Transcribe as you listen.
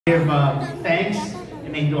Give thanks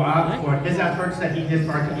and make dua for his efforts that he did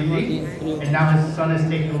for our community, and now his son is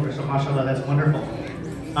taking over, so mashallah, that's wonderful.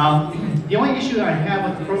 The only issue I have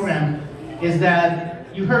with the program is that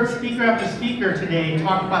you heard speaker after speaker today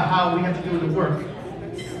talk about how we have to do the work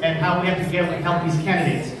and how we have to help these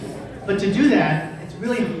candidates. But to do that, it's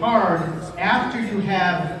really hard after you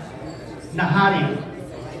have nahari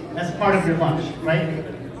as part of your lunch, right?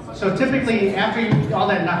 So typically, after you do all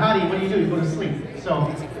that nahari, what do? You go to sleep.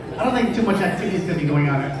 So I don't think too much activity is going to be going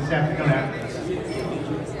on this afternoon after this.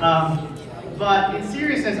 But in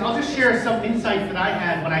seriousness, I'll just share some insights that I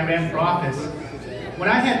had when I ran for office. When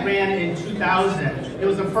I had ran in 2000, it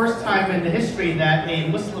was the first time in the history that a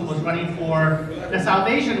Muslim was running for, a South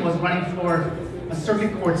Asian was running for a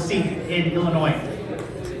circuit court seat in Illinois.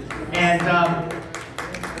 And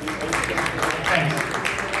thanks.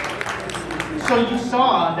 So you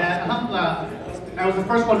saw that, alhamdulillah, I was the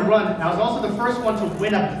first one to run. I was also the first one to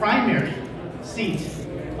win a primary seat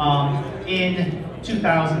in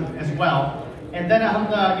 2000 as well. And then,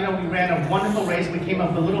 alhamdulillah, we ran a wonderful race. We came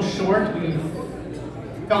up a little short. We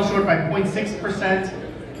fell short by 0.6%,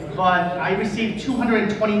 but I received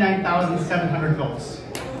 229,700 votes.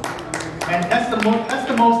 And that's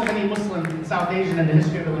the most of any Muslim in South Asia in the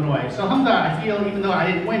history of Illinois. So alhamdulillah, I feel, even though I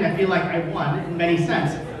didn't win, I feel like I won in many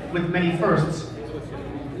sense, with many firsts.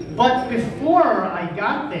 But before I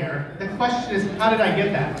got there, the question is, how did I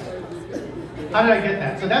get that? How did I get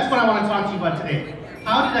that? So that's what I want to talk to you about today.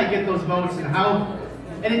 How did I get those votes, and how?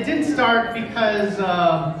 And it didn't start because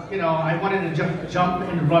I wanted to jump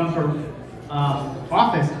and run for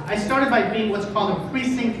office. I started by being what's called a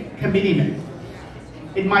precinct committeeman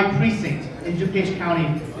in my precinct in DuPage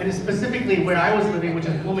County, and specifically where I was living, which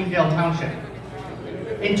is Bloomingdale Township.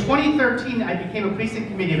 In 2013, I became a precinct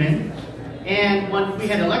committeeman. And when we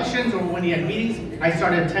had elections or when we had meetings, I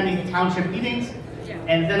started attending township meetings,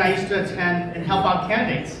 and then I used to attend and help out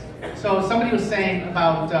candidates. So somebody was saying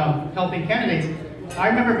about helping candidates. I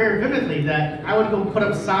remember very vividly that I would go put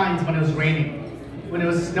up signs when it was raining, when it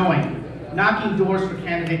was snowing, knocking doors for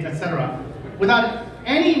candidates, etc., without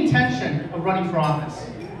any intention of running for office.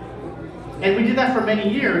 And we did that for many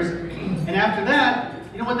years, and after that,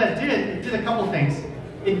 you know what that did? It did a couple things.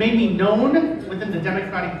 It made me known within the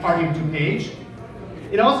Democratic Party of DuPage.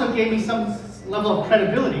 It also gave me some level of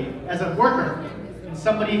credibility as a worker and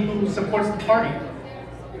somebody who supports the party.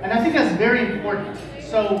 And I think that's very important.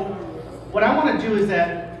 So what I want to do is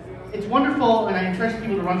that it's wonderful, and I encourage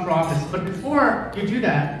people to run for office, but before you do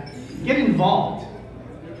that, get involved.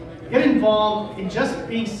 Get involved in just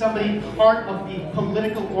being somebody part of the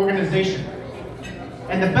political organization.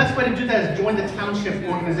 And the best way to do that is join the township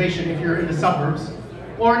organization if you're in the suburbs.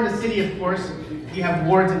 Or in the city, of course, you have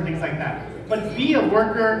wards and things like that. But be a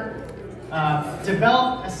worker,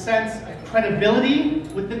 develop a sense of credibility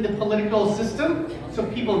within the political system so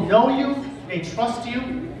people know you, they trust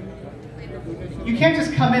you. You can't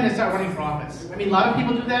just come in and start running for office. I mean, a lot of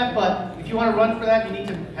people do that, but if you want to run for that, you need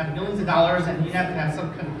to have millions of dollars and you have to have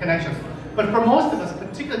some connections. But for most of us,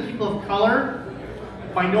 particularly people of color,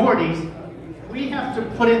 minorities, we have to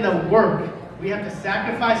put in the work. We have to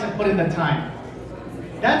sacrifice and put in the time.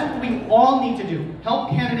 That's what we all need to do.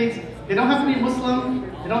 Help candidates. They don't have to be Muslim.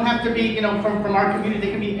 They don't have to be, from our community.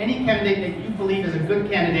 They can be any candidate that you believe is a good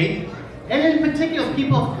candidate. And in particular,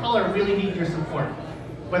 people of color really need your support,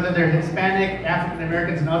 whether they're Hispanic, African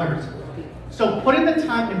Americans, and others. So put in the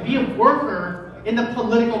time and be a worker in the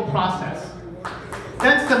political process.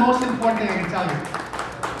 That's the most important thing I can tell you.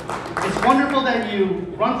 It's wonderful that you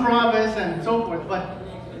run for office and so forth, but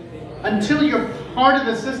until you're part of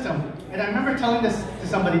the system. And I remember telling this to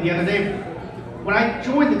somebody the other day. When I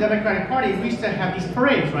joined the Democratic Party, we used to have these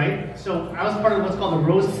parades, right? So I was part of what's called the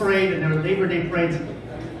Rose Parade, and there were Labor Day parades.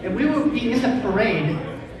 And we would be in the parade.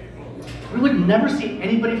 We would never see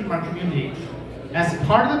anybody from our community as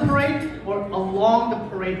part of the parade or along the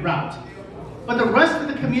parade route. But the rest of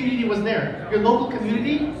the community was there. Your local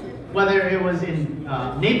community, whether it was in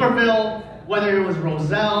Naperville, whether it was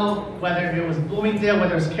Roselle, whether it was Bloomingdale,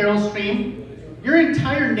 whether it was Carroll Stream, your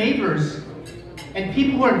entire neighbors and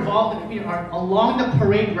people who are involved in the community are along the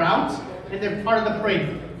parade route, and they're part of the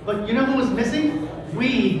parade. But you know who was missing?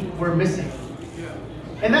 We were missing.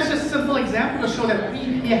 And that's just a simple example to show that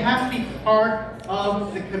you have to be part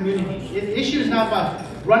of the community. The issue is not about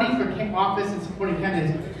running for office and supporting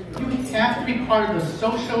candidates. You have to be part of the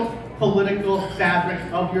social, political fabric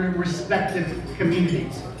of your respective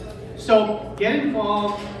communities. So get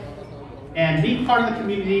involved and be part of the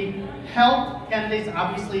community. Help candidates,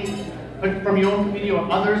 obviously, from your own community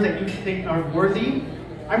or others that you think are worthy.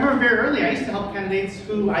 I remember very early, I used to help candidates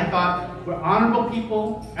who I thought were honorable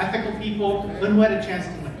people, ethical people, and who had a chance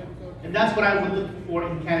to win. And that's what I would look for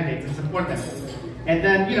in candidates and support them. And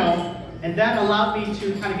then, and that allowed me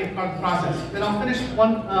to kind of get part of the process. Then I'll finish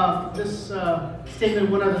this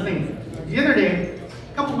statement with one other thing. The other day,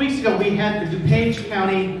 a couple weeks ago, we had the DuPage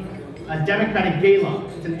County Democratic Gala.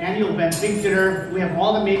 It's an annual event, big dinner. We have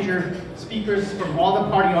all the major speakers from all the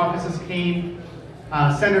party offices came,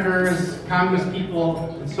 senators, congress people,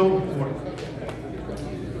 and so forth.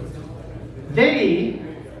 They,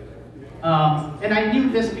 and I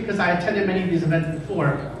knew this because I attended many of these events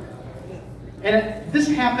before, and this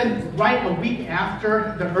happened right a week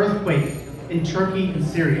after the earthquake in Turkey and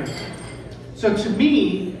Syria. So to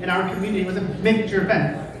me, in our community, it was a major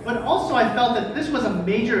event. But also I felt that this was a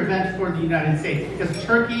major event for the United States because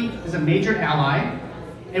Turkey is a major ally,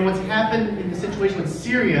 and what's happened in the situation with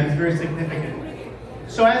Syria is very significant.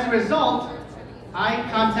 So as a result, I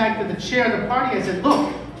contacted the chair of the party. I said,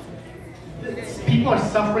 look, people are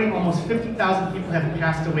suffering. Almost 50,000 people have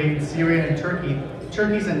passed away in Syria and Turkey.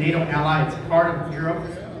 Turkey's a NATO ally. It's part of Europe.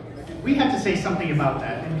 We have to say something about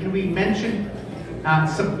that. And can we mention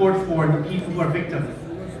support for the people who are victims?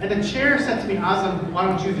 And the chair said to me, Azam, why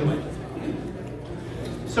don't you do it?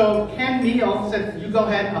 So Ken Neal said, you go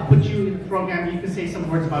ahead, I'll put you in the program, you can say some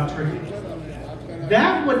words about Turkey.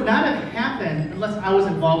 That would not have happened unless I was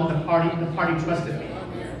involved in the party and the party trusted me.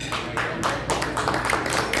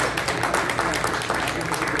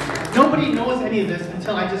 Nobody knows any of this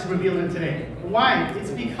until I just revealed it today. Why? It's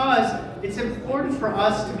because it's important for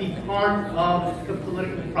us to be part of the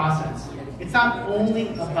political process. It's not only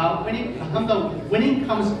about winning. Winning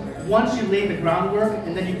comes once you lay the groundwork,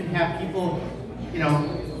 and then you can have people,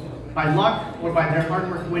 by luck or by their hard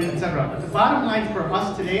work win, etc. But the bottom line for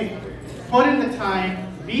us today, put in the time,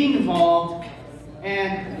 being involved,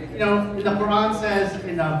 and in the Quran says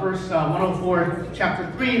in verse 104, chapter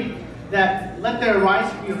 3, that let there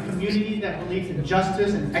arise from your community that believes in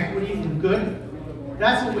justice and equity and good.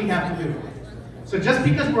 That's what we have to do. So just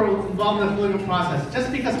because we're involved in the political process,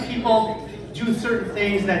 just because people do certain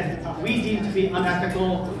things that we deem to be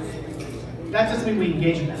unethical, that doesn't mean we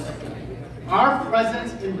engage in that. Our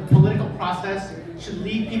presence in the political process should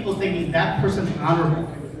leave people thinking that person's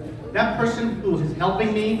honorable. That person who is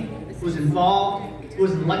helping me, who's involved, who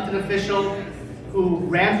is an elected official, who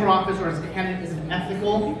ran for office or as a candidate is an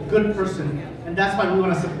ethical, good person, and that's why we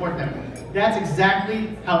want to support them. That's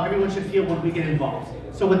exactly how everyone should feel when we get involved.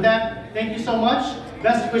 So with that, thank you so much.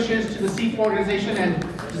 Best wishes to the C4 organization, and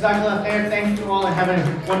Jazakallah khair. Thank you all, and have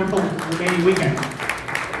a wonderful remaining weekend.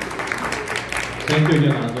 Thank you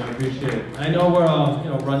again, Azam. I appreciate it. I know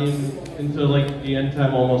we're running into the end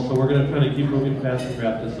time almost, so we're going to try to keep moving fast and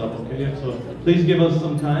wrap this up. Okay, so please give us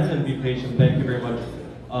some time and be patient. Thank you very much.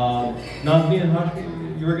 Nazneen and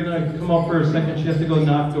Hashmi, you were going to come up for a second. She has to go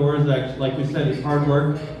knock doors. Actually, like we said, it's hard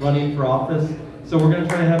work running for office. So we're going to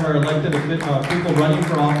try to have our elected people running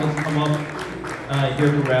for office come up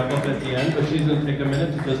here to wrap up at the end. But she's going to take a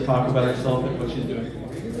minute to just talk about herself and what she's doing.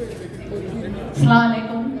 Assalamu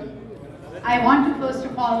alaikum. I want to first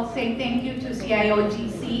of all say thank you to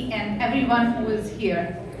CIOGC and everyone who is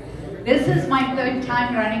here. This is my third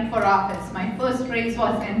time running for office. My first race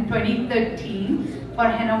was in 2013 for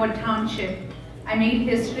Hanover Township. I made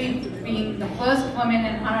history being the first woman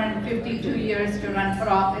in 152 years to run for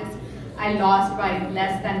office. I lost by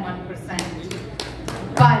less than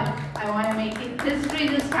 1%. But I want to make it history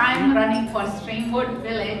this time, running for Streamwood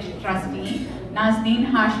Village trustee, Nazneen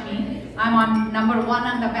Hashmi. I'm on number 1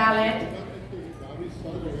 on the ballot.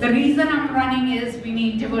 The reason I'm running is we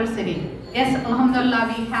need diversity. Yes,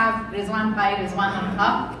 alhamdulillah, we have Rizwan Bhai, Rizwan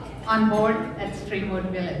Al-Haq on board at Streamwood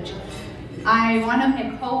Village. I want to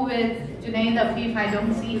echo with Junaid Afif, I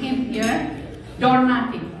don't see him here, door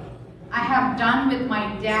knocking. I have done with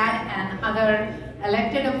my dad and other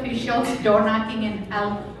elected officials door knocking in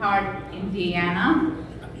Elkhart, Indiana.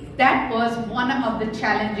 That was one of the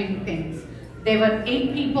challenging things. There were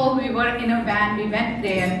 8 people, we were in a van, we went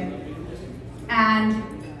there, and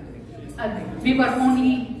we were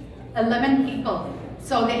only 11 people.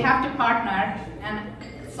 So they have to partner, and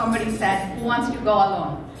somebody said, who wants to go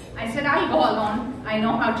alone? I said, I'll go alone, I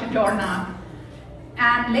know how to door knock.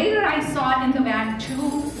 And later I saw in the van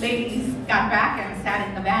 2 ladies got back and sat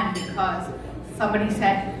in the van because somebody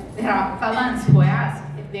said, there are felons who asked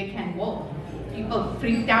if they can vote. People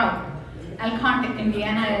freaked out. Elkhart,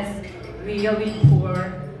 Indiana is really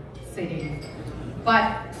poor city.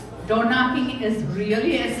 But door knocking is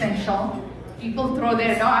really essential. People throw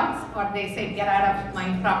their dogs or they say, get out of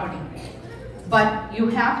my property. But you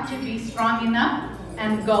have to be strong enough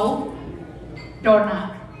and go door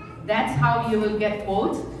knock. That's how you will get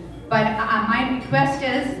votes. But my request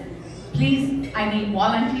is, please, I need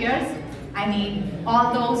volunteers. I need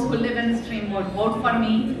all those who live in Streamwood vote for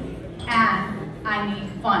me, and I need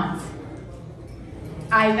funds.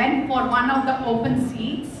 I went for one of the open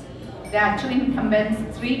seats. There are 2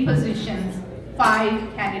 incumbents, 3 positions,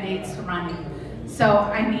 5 candidates running. So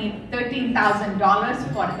I need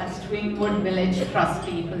 $13,000 for a Streamwood Village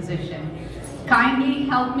trustee position. Kindly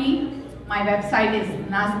help me. My website is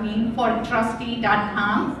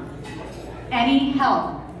nazneenfortrustee.com. Any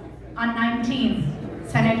help? On 19th,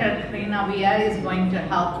 Senator Karina Villa is going to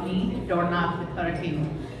help me door knock with her team.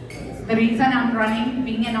 The reason I'm running,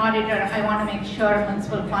 being an auditor, I want to make sure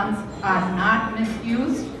municipal funds are not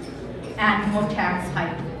misused and no tax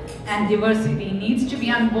hike. And diversity needs to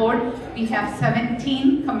be on board. We have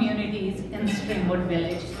 17 communities in Streamwood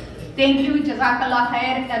Village. Thank you, Jazakallah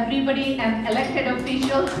Khair, everybody and elected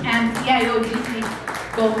officials and CIOGC.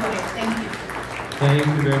 Go for it. Thank you. Thank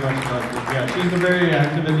you very much, Dr. Yeah, she's a very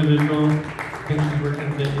active individual. I think she's working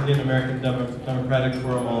in the Indian American Democratic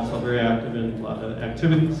Forum, also very active in a lot of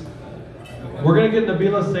activities. We're going to get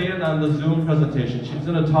Nabila Sayed on the Zoom presentation. She's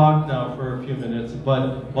going to talk now for a few minutes,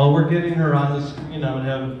 but while we're getting her on the screen, I'm going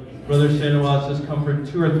to have Brother Shanawaz just come for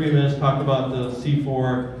 2 or 3 minutes, talk about the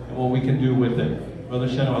C4 and what we can do with it. Brother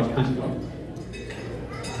Shanawaz, please go.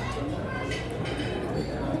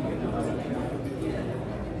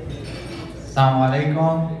 Assalamu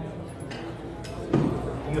alaikum.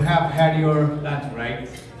 You have had your lunch, right?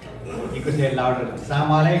 You could say it louder.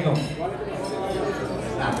 Assalamu alaikum.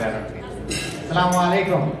 It's not better. Assalamu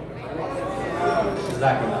alaikum.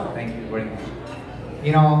 Jazakallah. Thank you very much.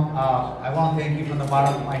 You know, I want to thank you from the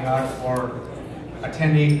bottom of my heart for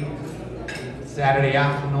attending Saturday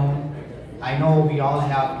afternoon. I know we all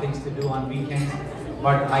have things to do on weekends,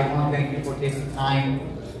 but I want to thank you for taking time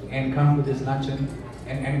and come to this luncheon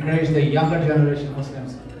and encourage the younger generation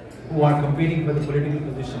Muslims who are competing for the political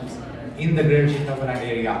positions in the Greater Chittagong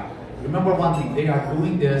area. Remember one thing, they are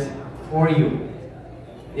doing this for you.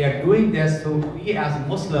 They are doing this so we as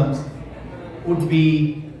Muslims would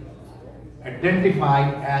be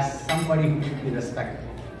identified as somebody who should be respected,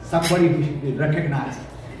 somebody who should be recognized,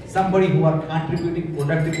 somebody who are contributing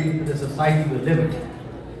productively to the society we live in.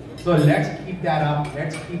 So let's keep that up.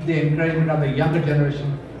 Let's keep the encouragement of the younger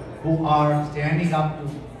generation who are standing up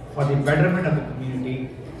for the betterment of the community.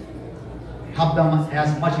 Help them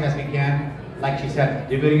as much as we can. Like she said,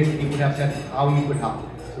 the various people have said how you could help.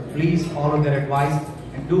 So please follow their advice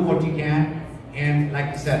and do what you can. And like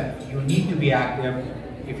I said, you need to be active.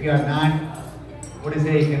 If you are not, what is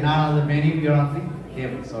it? If you're not on the menu, you're on the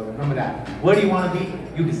table. So remember that. Where do you want to be?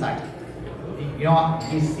 You decide. You know,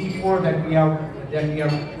 the C4 that we are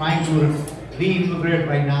trying to reintegrate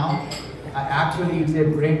right now. Actually, it's a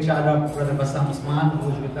brainchild of Brother Bassam Usman,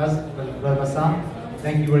 who is with us. Brother Bassam,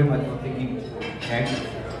 thank you very much for thinking. Okay,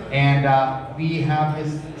 and we have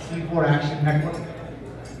this C4 Action Network.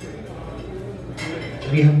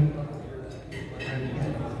 We have.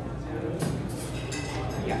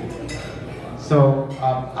 So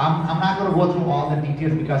I'm not going to go through all the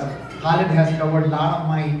details because Khalid has covered a lot of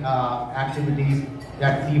my activities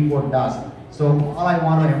that C4 does. So all I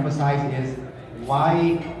want to emphasize is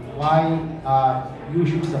why you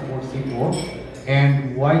should support C4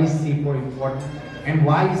 and why is C4 important and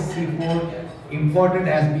why is C4 important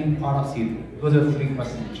as being part of C3. Those are the 3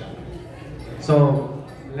 questions. So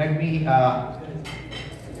let me,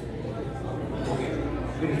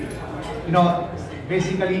 you know,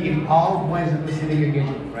 basically it all boils into civic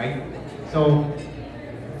engagement, right? So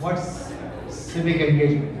what's civic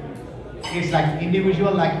engagement? It's like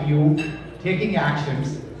individual like you taking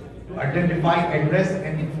actions to identify, address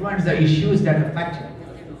and influence the issues that affect you.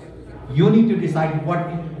 You need to decide what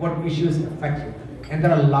issues affect you. And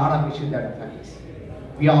there are a lot of issues that affect us.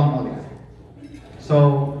 We all know that.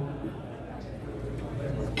 So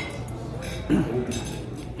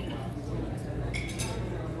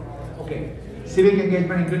okay. Civic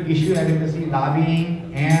engagement includes issue advocacy,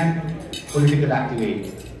 lobbying, and political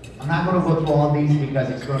activity. I'm not going to go through all these because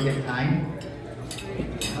it's going to take time.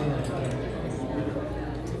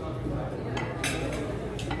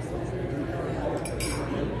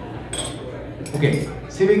 Okay,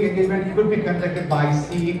 civic engagement could be conducted by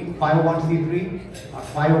 501c3,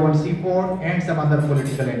 501c4, and some other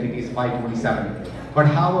political entities, 527. But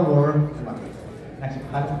however, next.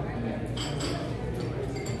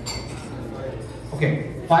 Okay,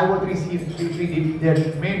 503c3,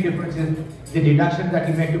 the main difference is the deductions that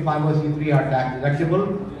you make to 503c3 are tax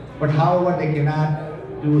deductible, but however they can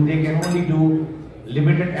only do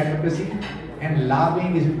limited advocacy and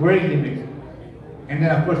lobbying is very limited. And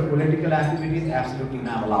then of course political activity is absolutely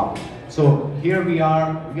not allowed. So here we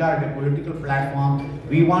are at a political platform.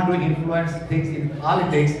 We want to influence things in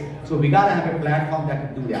politics. So we gotta have a platform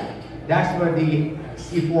that can do that. That's where the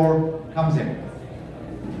C4 comes in.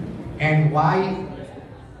 And why?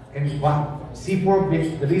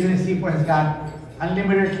 C4, the reason is C4 has got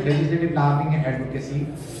unlimited legislative lobbying and advocacy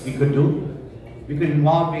we could do. We could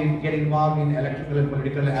get involved in electoral and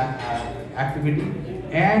political activity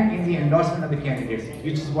and in the endorsement of the candidates,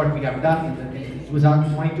 which is what we have done in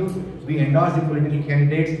 2022. We endorsed the political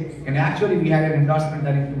candidates, and actually we had an endorsement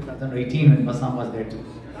done in 2018 when Bassam was there too,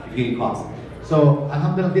 if you recall. So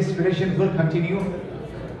alhamdulillah, this tradition will continue.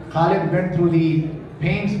 Khalid went through the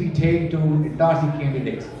pains we take to endorse the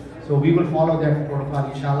candidates. So we will follow that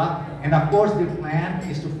protocol, inshallah. And of course, the plan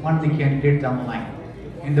is to fund the candidate down the line.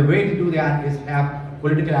 And the way to do that is have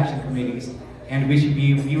political action committees, and which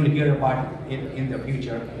we will hear about it in the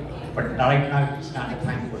future. But right now, it's not the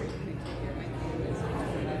time for it.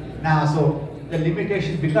 Now, so the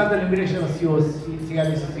limitation, because the limitation of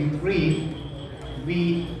CIOGC 3,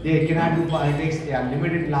 they cannot do politics. They are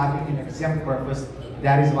limited lobbying and exempt purpose.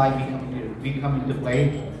 That is why we come into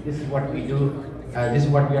play. This is what we do. This is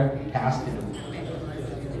what we are tasked to do.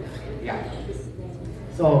 Yeah.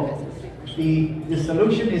 So the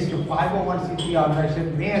solution is to 501c3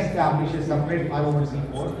 organization may establish a separate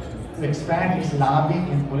 501c4 to expand its lobbying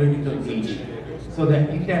and political reach. So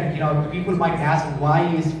that you can, people might ask, why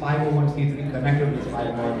is 501c3 connected with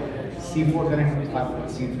 501c4 connected with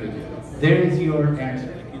 501c3? There is your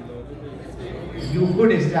answer. You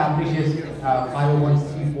could establish a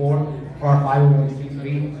 501c4 or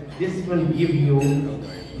 501c3. This will give you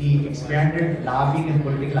the expanded lobbying and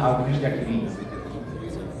political outreach that you need.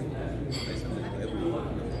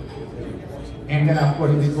 And then of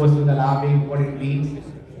course this goes to the lobbying, what it means,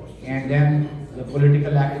 and then the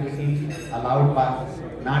political activity allowed by,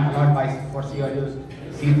 not allowed by for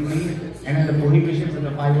CIOGC 3, and then the prohibitions of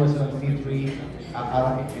the 501c3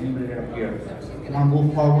 are enumerated up here. I want to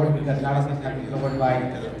move forward because a lot of things have been covered by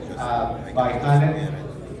Khalid.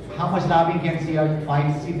 How much lobbying can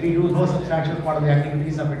CIOGC 3 do? No substantial part of the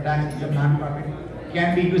activities of a tax exempt nonprofit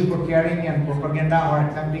can be used for carrying and propaganda or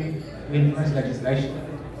attempting to influence legislation.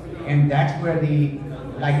 And that's where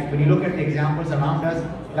when you look at the examples around us,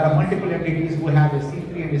 there are multiple entities who have a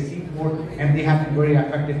C3 and a C4, and they have been very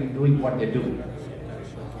effective in doing what they do.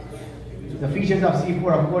 The features of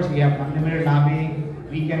C4, of course, we have unlimited lobbying.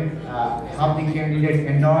 We can help the candidate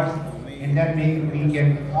endorse, and then we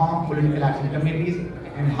can form political action committees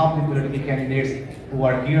and help the political candidates who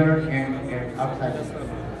are here and outside the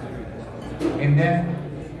country. And then,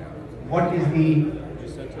 what is the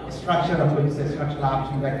structure of it? It's a structural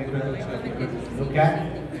option that we could look at.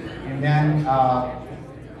 And then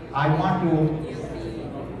I want to,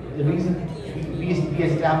 the reason we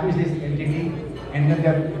established this entity, and then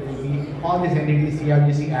we call this entity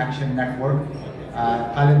CIOGC Action Network.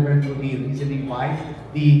 Khalid went through the reasoning why.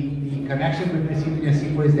 The connection between C3 and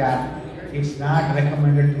C4 is that it's not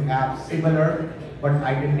recommended to have similar but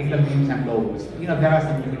identical names and logos. There are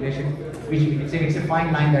some limitations, which it's a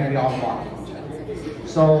fine line that we all walk.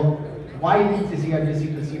 So why link the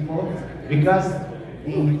CIOGC to C4? Because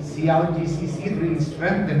the CIOGC C3 is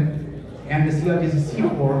strengthened and the CIOGC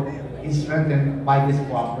C4 is strengthened by this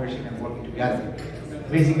cooperation and working together.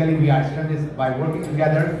 Basically, we are strengthened by working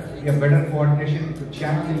together. We have better coordination to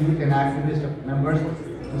channel the youth and activists of members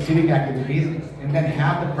to civic activities, and then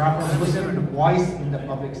have the proper Muslim voice in the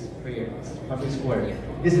public square.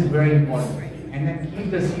 This is very important. And then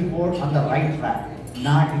keep the C4 on the right track.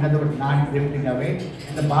 Not, in other words, not drifting away.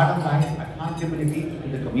 And the bottom line, accountability to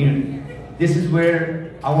the community. This is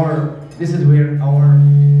where our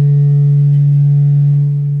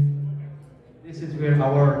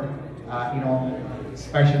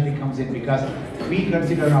specialty comes in, because we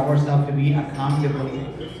consider ourselves to be accountable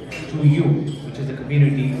to you, which is the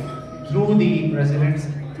community, through the presidents,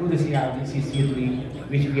 through the CIOGC C3,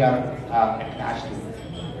 which we are attached to.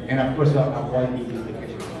 And of course, we are avoiding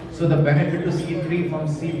duplication. So the benefit to C3 from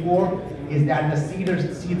C4 is that the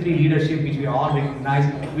C3 leadership, which we all recognize,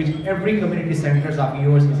 which every community centers of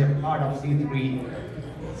yours is a part of C3.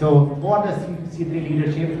 So for the C3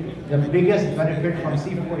 leadership, the biggest benefit from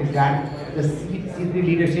C4 is that the C3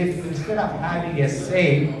 leadership, instead of having a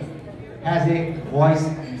say, has a voice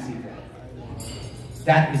in C4.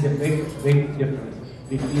 That is a big difference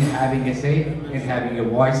between having a say and having a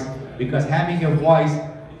voice, because having a voice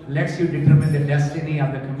lets you determine the destiny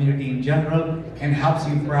of the community in general and helps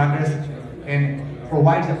you progress and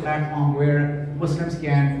provides a platform where Muslims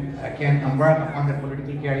can embark upon their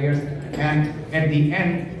political careers, and at the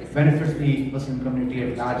end benefits the Muslim community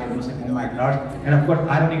at large and Muslim Ummah at large. And of course,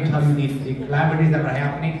 I don't need to tell you the calamities that are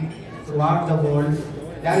happening throughout the world.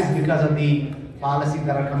 That is because of the policies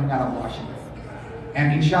that are coming out of Washington.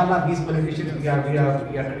 And inshallah, these politicians we are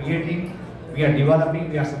creating, we are developing,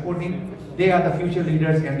 we are supporting. They are the future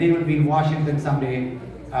leaders, and they will be in Washington someday,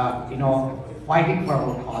 fighting for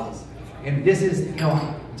our causes. And this is,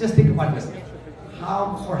 just think about this.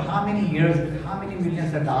 For how many years, how many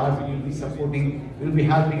millions of dollars we will be supporting, we will be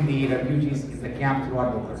helping the refugees in the camp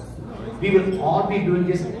throughout the world. We will all be doing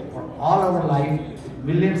this for all our life,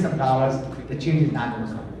 millions of dollars. The change is not going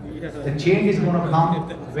to come. The change is going to come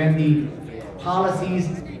when the policies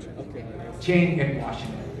change at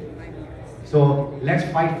Washington. So let's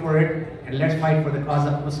fight for it, and let's fight for the cause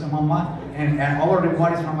of Muslim Ummah. And our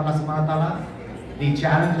reward is from Allah subhanahu wa ta'ala. The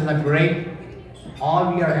challenges are great.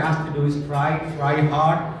 All we are asked to do is try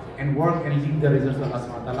hard, and work and leave the results of Allah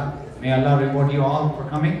subhanahu wa ta'ala. May Allah reward you all for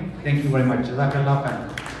coming. Thank you very much. Jazakallah khair.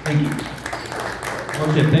 Thank you.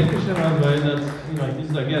 Okay, thank you, Shamaz Bhai. That's,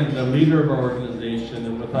 he's again the leader of our organization,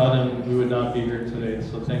 and without him, we would not be here today.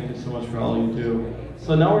 So thank you so much for all you do.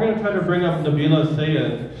 So now we're going to try to bring up Nabila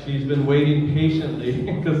Sayed. She's been waiting patiently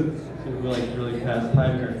because she's really past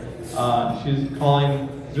time here. She's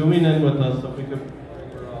zooming in with us, so if we could bring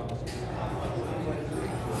her up.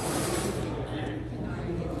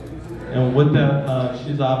 And with that,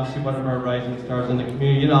 she's obviously one of our rising stars in the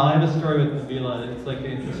community. I have a story with Nabila. It's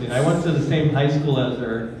interesting. I went to the same high school as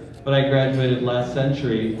her, but I graduated last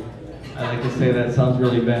century. I like to say that sounds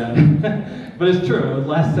really bad, but it's true. It was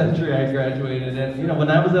last century I graduated, and when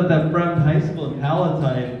I was at that Bremen High School in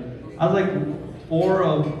Palatine, I was like 4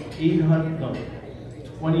 of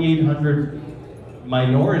 2,800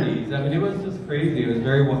 minorities. I mean, it was just crazy. It was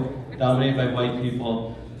very dominated by white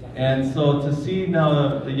people. And so to see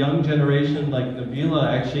now the young generation like Nabila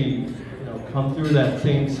actually, come through that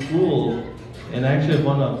same school and actually have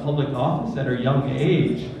won a public office at her young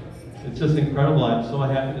age, it's just incredible. I'm so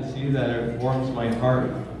happy to see that. It warms my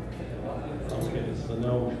heart. Okay, so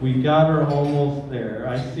now we got her almost there.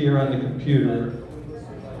 I see her on the computer.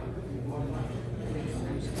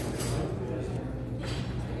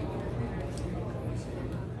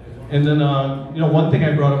 And then, one thing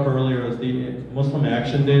I brought up earlier is the Muslim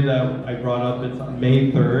Action Day that I brought up. It's on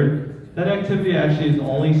May 3rd. That activity actually is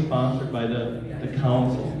only sponsored by the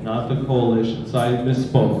council, not the coalition. So I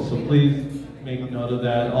misspoke. So please make note of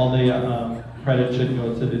that. All the credit should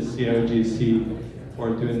go to the CIOGC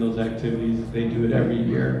for doing those activities. They do it every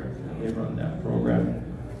year. They run that program.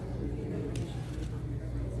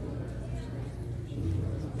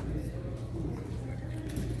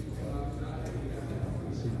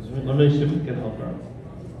 Let me see if we can help her.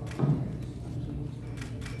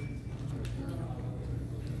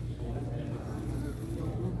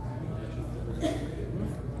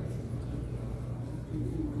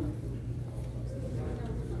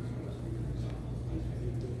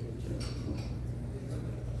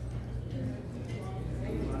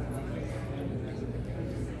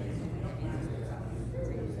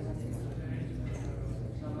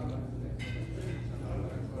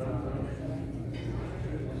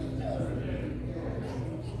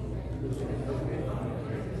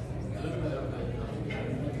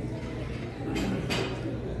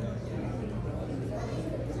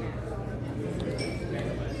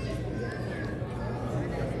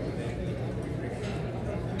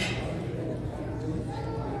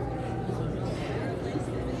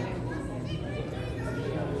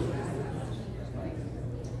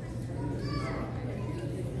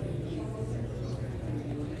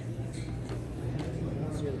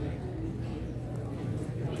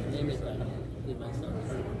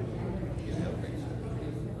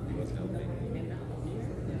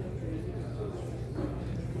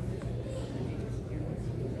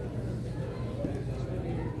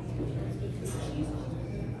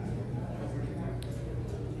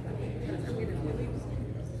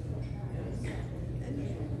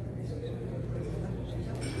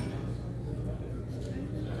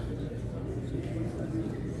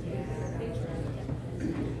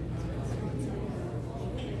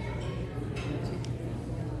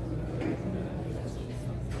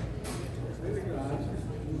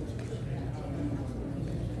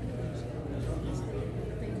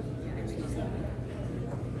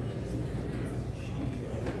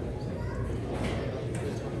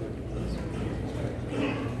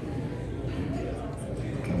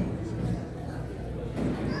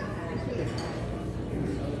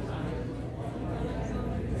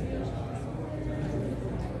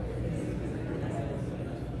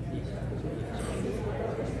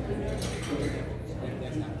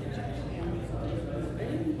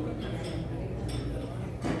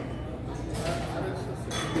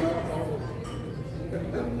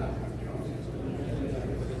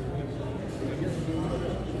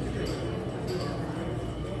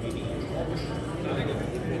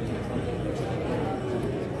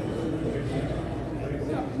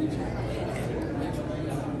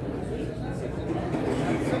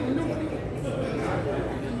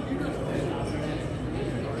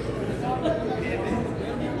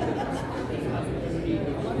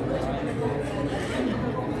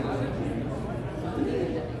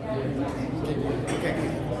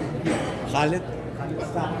 Khalid.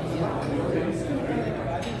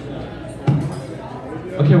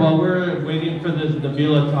 Okay, while we're waiting for this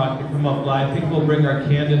Nabila talk to come up live, I think we'll bring our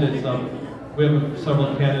candidates up. We have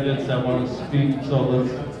several candidates that want to speak, so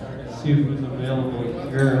let's see who's available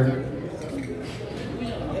here.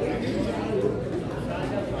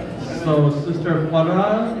 So, Sister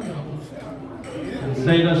Farah and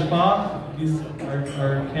Sayyidah Shfa, these are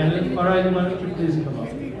our candidates. Farah, why don't you please come up?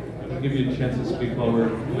 We'll give you a chance to speak while we're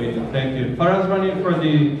waiting. Thank you. Farah's running for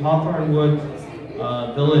the Hawthorne Woods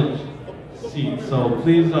Village seat. So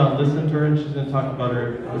please listen to her, and she's going to talk about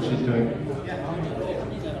what she's doing.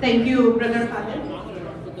 Thank you, Brother Khalid.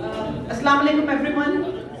 Assalamu alaikum,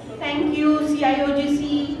 everyone. Thank you,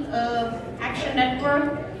 CIOGC Action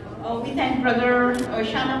Network. We thank Brother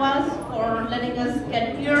Shanawaz for letting us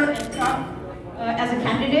get here and talk as a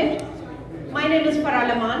candidate. My name is Farah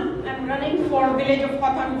Laman. I'm running for Village of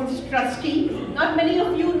Hawthorne Woods trustee. Not many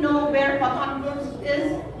of you know where Hawthorne Woods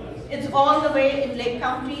is. It's all the way in Lake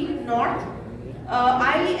County, north.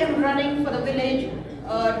 I am running for the village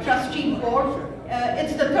trustee board.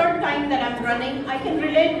 It's the third time that I'm running. I can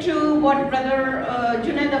relate to what Brother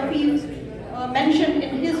Junaid Hafiz mentioned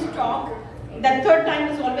in his talk, that third time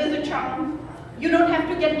is always a charm. You don't have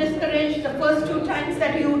to get discouraged the first two times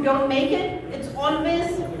that you don't make it. It's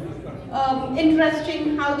always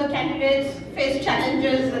interesting how the candidates face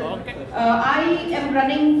challenges. I am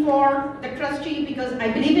running for the trustee because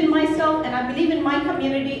I believe in myself and I believe in my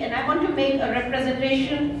community, and I want to make a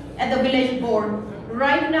representation at the village board.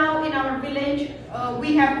 Right now in our village,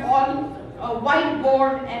 we have all a white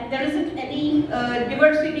board, and there isn't any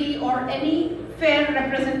diversity or any fair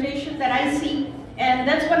representation that I see, and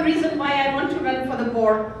that's one reason why I want to run for the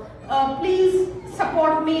board. Please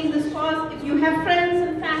support me in this cause. If you have friends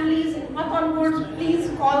and families in Hawthorne Woods, please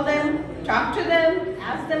call them, talk to them,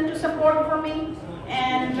 ask them to support for me,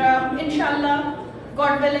 and inshallah,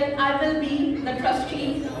 God willing, I will be the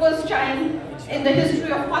trustee, first time in the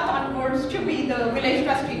history of Hawthorne Woods to be the village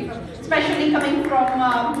trustee, especially coming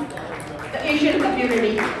from the Asian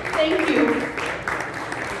community. Thank you.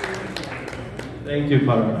 Thank you,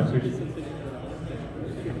 Farah. I appreciate it.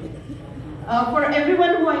 For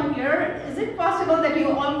everyone who are here, is it possible that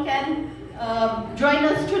you all can join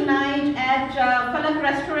us tonight at Falak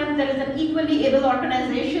Restaurant? There is an equally able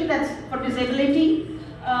organization that's for disability.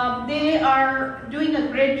 They are doing a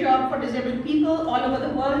great job for disabled people all over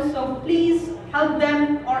the world, so please help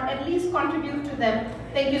them or at least contribute to them.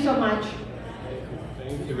 Thank you so much.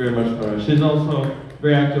 Thank you very much, Farah. She's also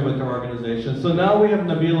very active with our organization. So now we have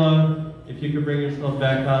Nabila. If you could bring yourself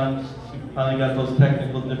back on, she finally got those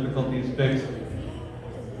technical difficulties fixed.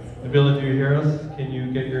 Nabila, do you hear us? Can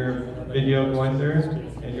you get your video going there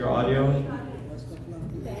and your audio?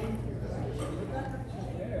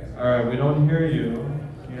 All right, we don't hear you.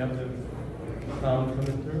 Do you have the sound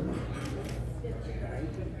coming through?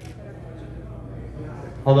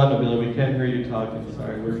 Hold on, Nabila, we can't hear you talking.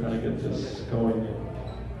 Sorry, we're trying to get this going.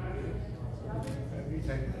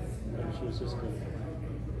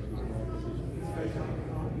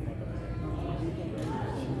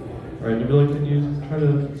 All right, Nabila, can you try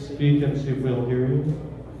to speak and see if we'll hear you?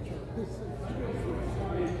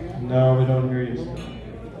 No, we don't hear you.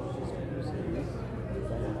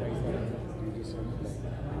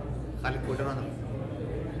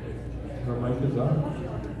 Her mic is on.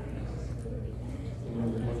 We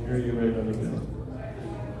don't hear you right now, Nabila.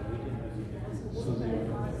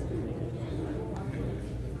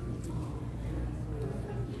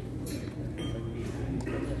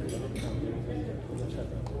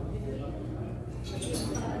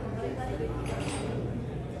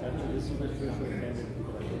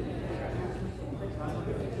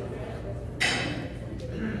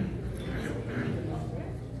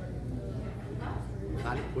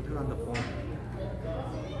 Put her on the phone.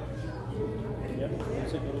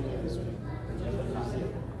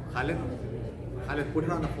 Khalid, put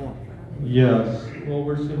her on the phone. Yes. Well,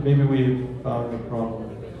 we're seeing, maybe we found a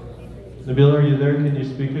problem. Nabila, are you there? Can you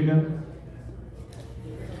speak again?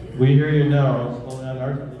 We hear you now. Hold on,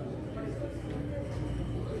 our...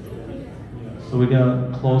 So we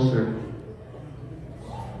got closer.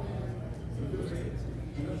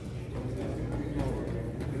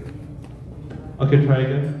 Okay, try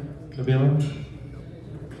again. Nabila?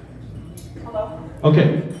 Hello?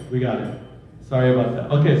 Okay, we got it. Sorry about that.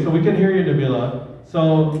 Okay, so we can hear you, Nabila.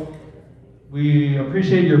 So we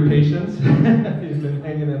appreciate your patience. You've been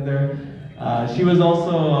hanging in there. She was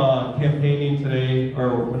also campaigning today,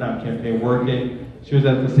 or not campaigning, working. She was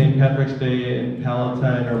at the St. Patrick's Day in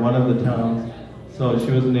Palatine, or one of the towns. So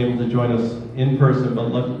she wasn't able to join us in person, but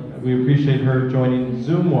we appreciate her joining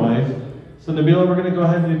Zoom-wise. So Nabila, we're going to go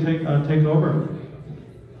ahead and take over.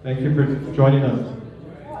 Thank you for joining us.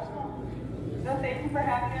 No, thank you for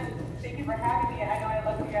having us. Thank you for having me. I know I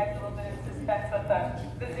left you guys a little bit in suspense with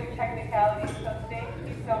the Zoom technicalities, so thank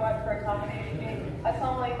you so much for accommodating me.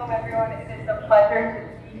 Assalamu alaikum, everyone. It is a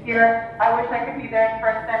pleasure to be here. I wish I could be there in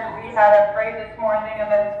person. We had a parade this morning, and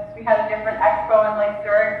then we had a different expo in Lake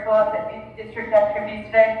Zurich, so we'll have the district activities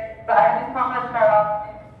today. But I just want to start off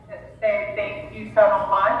and say thank you so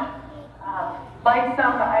much.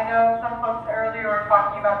 I know some folks earlier were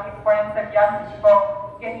talking about the importance of young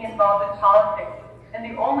people getting involved in politics. And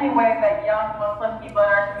the only way that young Muslim people in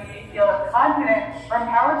our community feel confident or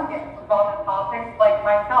empowered to get involved in politics, like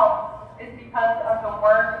myself, is because of the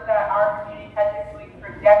work that our community has been doing for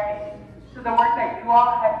decades. So the work that you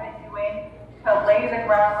all have been doing to lay the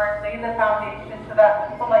groundwork, lay the foundation so that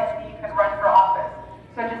people like me can run for office.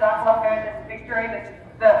 So Jazakallah khair, this victory,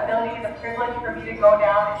 the ability, the privilege for me to go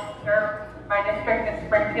down and serve my district in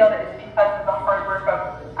Springfield is because of the hard work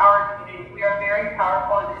of our community. We are very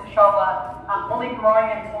powerful, and inshallah, only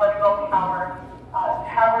growing in political power, to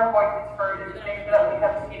have our voices heard and to make sure that we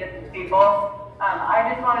have a seat at the table.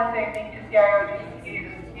 I just want to say thank you to CIOGC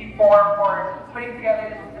and C4 for putting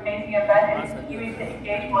together this amazing event and continuing to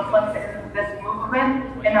engage Muslims in this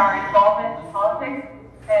movement and our involvement in politics.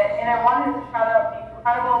 And I wanted to shout out the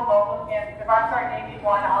incredible local camps. The Rockstar Navy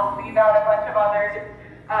one, I'll leave out a bunch of others.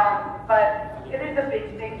 But it is a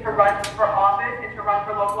big thing to run for office and to run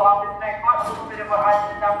for local office. And I caught a little bit of what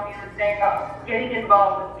Ajit was saying about getting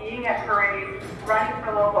involved, being at parades, running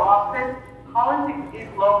for local office. Politics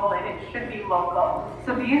is local and it should be local.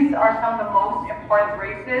 So these are some of the most important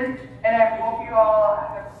races, and I hope you all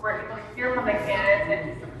were able to hear from the candidates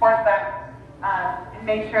and to support them and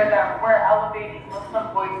make sure that we're elevating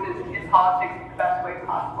Muslim voices in politics in the best way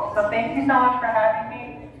possible. So thank you so much for having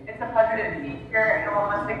me. It's a pleasure to be here, and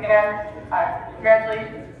once again,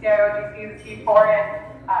 congratulations to CIOGC, the T4, and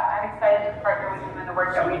I'm excited to partner with them in the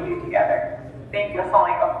work that we do together. Thank you.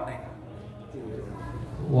 Assalamu alaikum.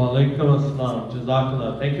 Wa alaikum assalam.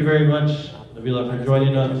 Jazakallah. Thank you very much, Nabila, for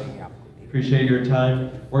joining us. Appreciate your time.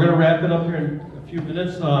 We're going to wrap it up here in a few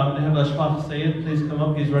minutes. I'm going to have Ashfaq Sayed please come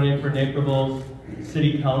up. He's running for Naperville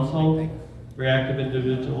City Council. Very active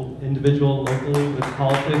individual locally with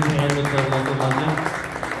politics and with the local London.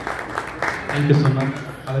 Thank you so much,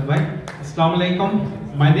 Khalid bhai. Assalamu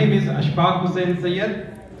alaikum. My name is Ashfaq Hussain Sayed,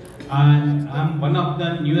 and I'm one of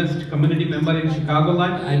the newest community member in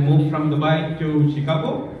Chicagoland. I moved from Dubai to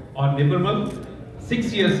Chicago or Naperville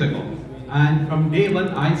 6 years ago, and from day one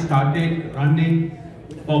I started running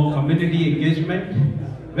for community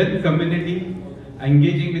engagement with community,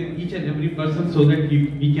 engaging with each and every person so that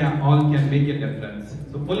we all can make a difference.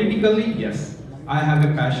 So politically, yes, I have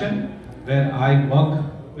a passion where I work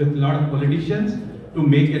with a lot of politicians to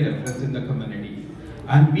make a difference in the community.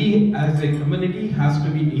 And we as a community has to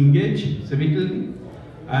be engaged civically,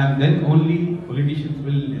 and then only politicians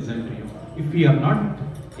will listen to you. If we are not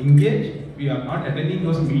engaged, if we are not attending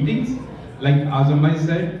those meetings, like Azamai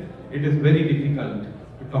said, it is very difficult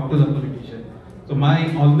to talk to the politician. So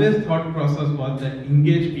my always thought process was that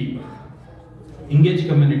engage people, engage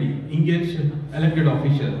community, engage elected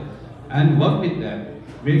officials, and work with them.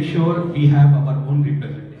 Make sure we have our own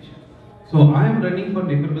representation. So I am running for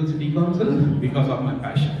Naperville City Council because of my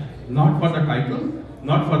passion. Not for the title,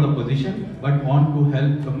 not for the position, but want to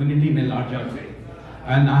help community in a larger way.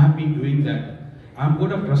 And I have been doing that. I'm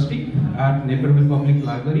board of trustee at Naperville Public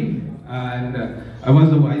Library, and I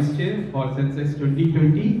was the vice chair for Census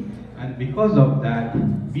 2020. And because of that,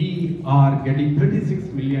 we are getting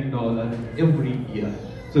 $36 million every year.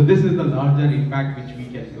 So this is the larger impact which we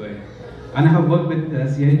can do it. And I have worked with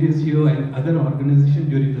CIGCO and other organizations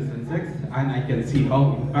during the Census, and I can see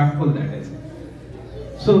how impactful that is.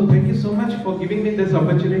 So thank you so much for giving me this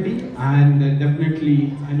opportunity, and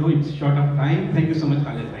definitely, I know it's short of time. Thank you so much,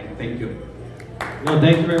 Khalid. Thank you. Well,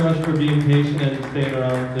 thank you very much for being patient and staying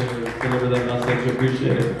around to deliver that message. We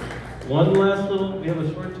appreciate it. One last we have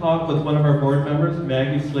a short talk with one of our board members,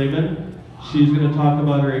 Maggie Slavin. She's going to talk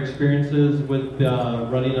about her experiences with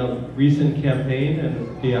running a recent campaign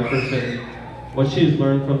and the efforts and what she's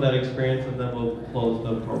learned from that experience, and then we'll close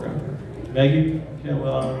the program. Maggie, okay,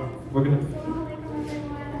 we're going to...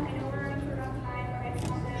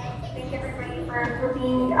 Thank everybody for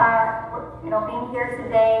being, being here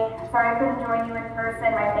today. Sorry I couldn't join you in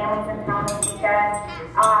person. My family's in town this weekend.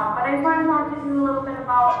 But I just wanted to talk to you a little bit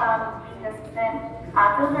about being assistant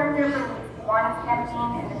field director for the Kiwanis campaign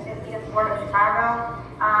in the 50th Ward of Chicago.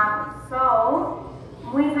 So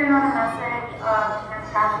we bring on a message of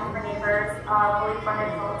passion for neighbors, fully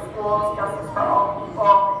funded public schools, justice for all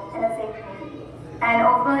people, and a safe community. And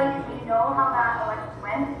ultimately, we know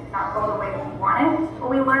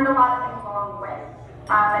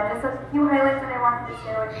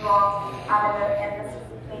share with you all, and this is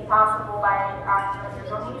made possible by your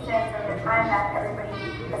donations and the time that everybody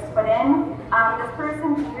has put in. This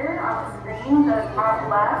person here on the screen, the top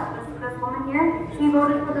left, this woman here, she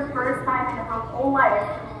voted for the first time in her whole life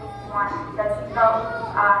because she felt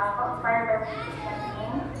inspired by the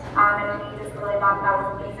campaign, and she just really thought that was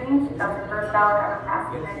amazing. That was her first ballot ever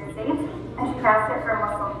passed in the United States, and she passed it for a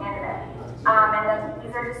Muslim candidate. And then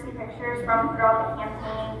these are just two pictures from throughout the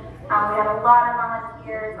campaign. We had a lot of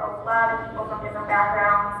volunteers, a lot of people from different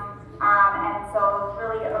backgrounds, and so it was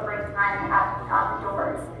really a great time at the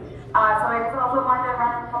doors. So I just also wanted to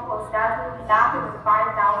run a couple of stats. We mapped it with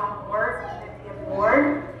 5,000 doors to the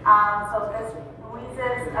board. So this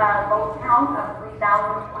Louise's vote count of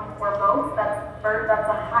 3,024 votes. That's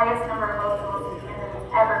the highest number of votes the Muslim candidate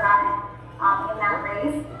has ever gotten in that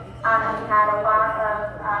race. And we had a lot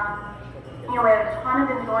of we had a ton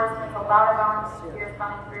of endorsements, a lot of volunteers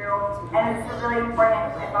coming through, and it's a really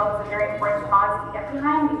important, I felt it was a very important cause to get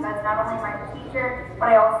behind because not only am I a teacher,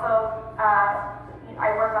 but I also,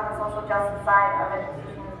 I work on the social justice side of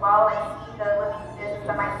education as well. I see the living conditions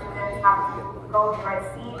that my students have to go through. I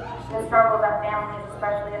see the struggles that families,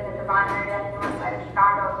 especially in the Devon area and the north side of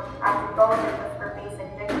Chicago, have to go through just for basic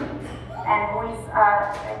dignity. And Louise,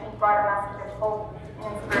 I think, brought a message of hope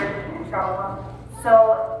and inspiration, inshallah.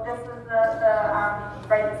 So this was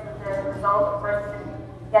this was the result. Of course, we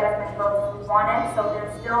didn't get as many votes as we wanted, so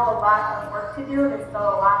there's still a lot of work to do. There's still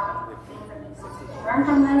a lot of things that we can learn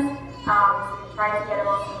from this. We try to get a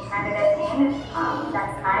Muslim candidate in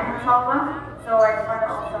next time, inshallah. So I just want to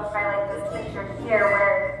also highlight this picture here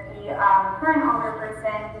where the current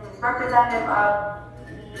alderperson, who is representative of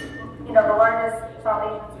the largest South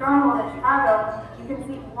Asian stronghold in Chicago, you can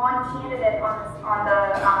see one candidate on the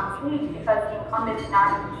stage because the incumbent did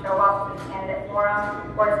not even show up to the candidate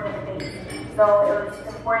forum or to the debate. So it was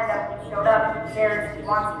important that we showed up. He cares. He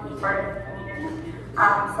wants to be part of the community.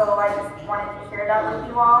 So I just wanted to share that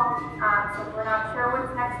with you all. So we're not sure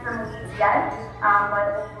what's next for Louise yet,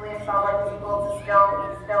 but hopefully inshallah he's able to still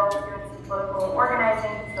doing some political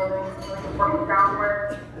organizing, still doing some really important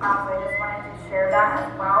groundwork. So I just wanted to share that as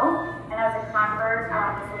well. And as a convert,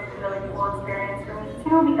 this was a really cool experience for me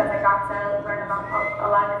too because I got to learn about a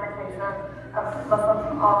lot of different types of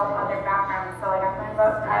Muslims from all other backgrounds. So I got to learn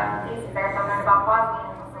about Aces, I got to learn about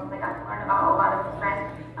Bosnian Muslims, I got to learn about a lot of different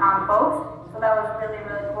folks. So that was really,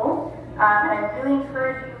 really cool. And I really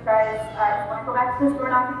encourage you guys, I just want to go back to this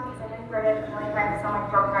door knocking piece. I didn't hear it a million times, so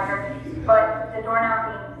much broken record. But the door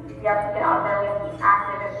knocking, we have to get out there, we have to be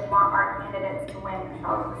active if we want our candidates to win.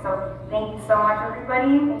 So thank you so much,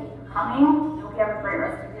 everybody. Thank you for coming. Hope you have a great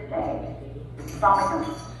rest of your day. Assalamu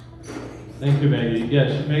alaikum. Thank you, Maggie.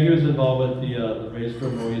 Yes, Maggie was involved with the race for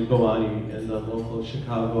Moise Bawani in the local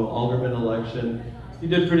Chicago alderman election. He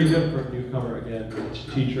did pretty good for a newcomer again, a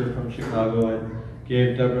teacher from Chicago, and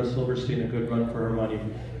gave Deborah Silverstein a good run for her money.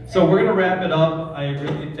 So we're going to wrap it up. I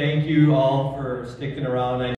really thank you all for sticking around.